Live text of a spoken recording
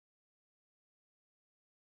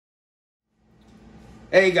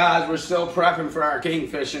Hey guys, we're still prepping for our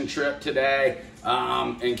kingfishing trip today.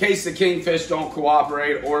 In case the kingfish don't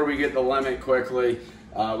cooperate or we get the limit quickly,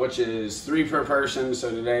 which is 3 per person. So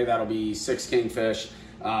today that'll be 6 kingfish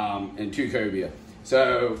and 2 cobia.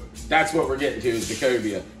 So that's what we're getting to, is the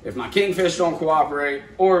cobia. If my kingfish don't cooperate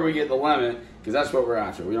or we get the limit, because that's what we're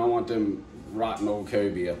after. We don't want them rotten old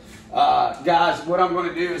cobia. Guys, what I'm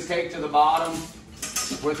gonna do is take to the bottom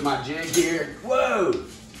with my jig here. Whoa!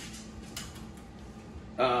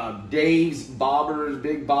 Dave's Bobbers,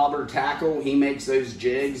 Big Bobber Tackle. He makes those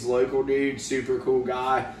jigs, local dude, super cool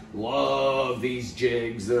guy. Love these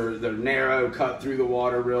jigs. They're narrow, cut through the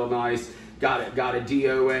water real nice. Got a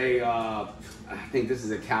DOA, I think this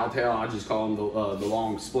is a cowtail. I just call them the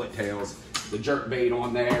long split tails. The jerk bait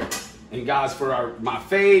on there. And guys, for my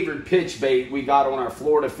favorite pitch bait, we got on our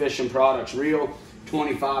Florida Fishing Products reel,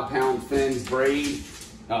 25-pound fins braid,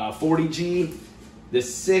 40G. The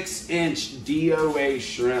 6-inch DOA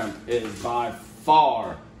shrimp is by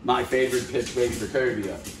far my favorite pitch bait for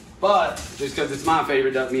cobia. But just because it's my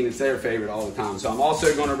favorite doesn't mean it's their favorite all the time. So I'm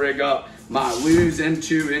also going to rig up my Lose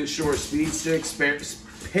M2 inshore speed sticks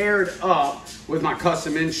paired up with my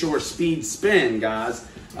custom inshore speed spin, guys.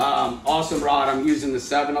 Awesome rod. I'm using the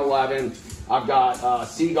 711. I've got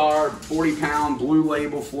Seaguard 40-pound blue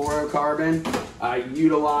label fluorocarbon. I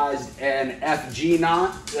utilized an FG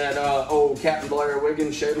knot that old Captain Blair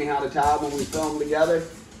Wiggins showed me how to tie when we filmed together.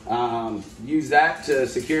 Use that to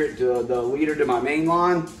secure it to the leader to my main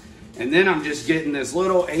line. And then I'm just getting this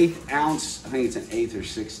little 1/8 ounce, I think it's an 1/8 or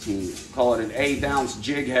 16, call it an 1/8 ounce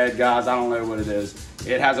jig head, guys. I don't know what it is.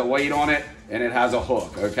 It has a weight on it and it has a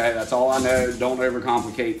hook, okay? That's all I know. Don't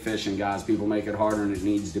overcomplicate fishing, guys. People make it harder than it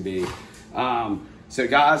needs to be. So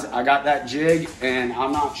guys, I got that jig, and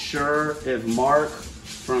I'm not sure if Mark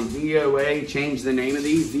from DOA changed the name of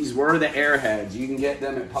these. These were the Airheads. You can get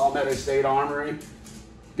them at Palmetto State Armory.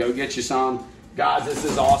 Go get you some. Guys, this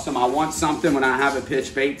is awesome. I want something when I have a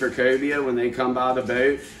pitch bait for cobia when they come by the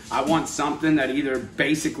boat. I want something that either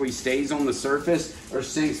basically stays on the surface or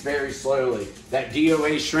sinks very slowly. That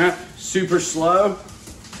DOA shrimp, super slow,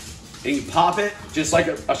 and you pop it just like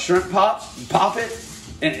a shrimp pop. You pop it,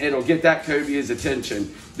 and it'll get that cobia's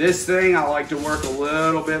attention. This thing, I like to work a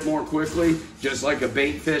little bit more quickly, just like a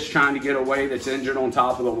bait fish trying to get away that's injured on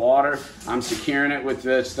top of the water. I'm securing it with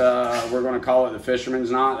this, we're gonna call it the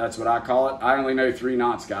fisherman's knot. That's what I call it. I only know 3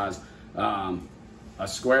 knots, guys. A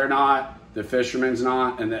square knot, the fisherman's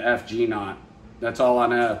knot, and the FG knot. That's all I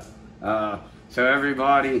know. So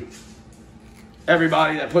everybody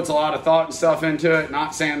that puts a lot of thought and stuff into it,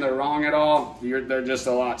 not saying they're wrong at all, they're just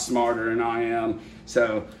a lot smarter than I am.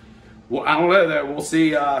 So, well, I don't know though. We'll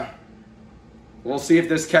see. We'll see if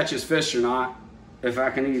this catches fish or not. If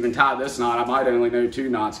I can even tie this knot, I might only know 2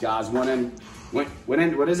 knots, guys. What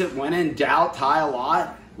is it? When in doubt, tie a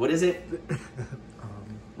lot. What is it?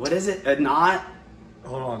 What is it? A knot?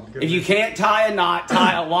 Hold on. If you can't tie a knot,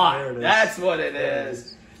 tie a lot. That's what it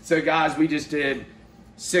is. So, guys, we just did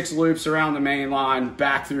 6 loops around the main line,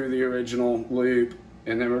 back through the original loop,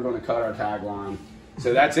 and then we're going to cut our tag line.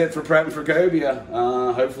 So that's it for prepping for cobia.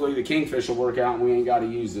 Hopefully the kingfish will work out and we ain't got to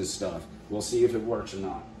use this stuff. We'll see if it works or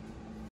not.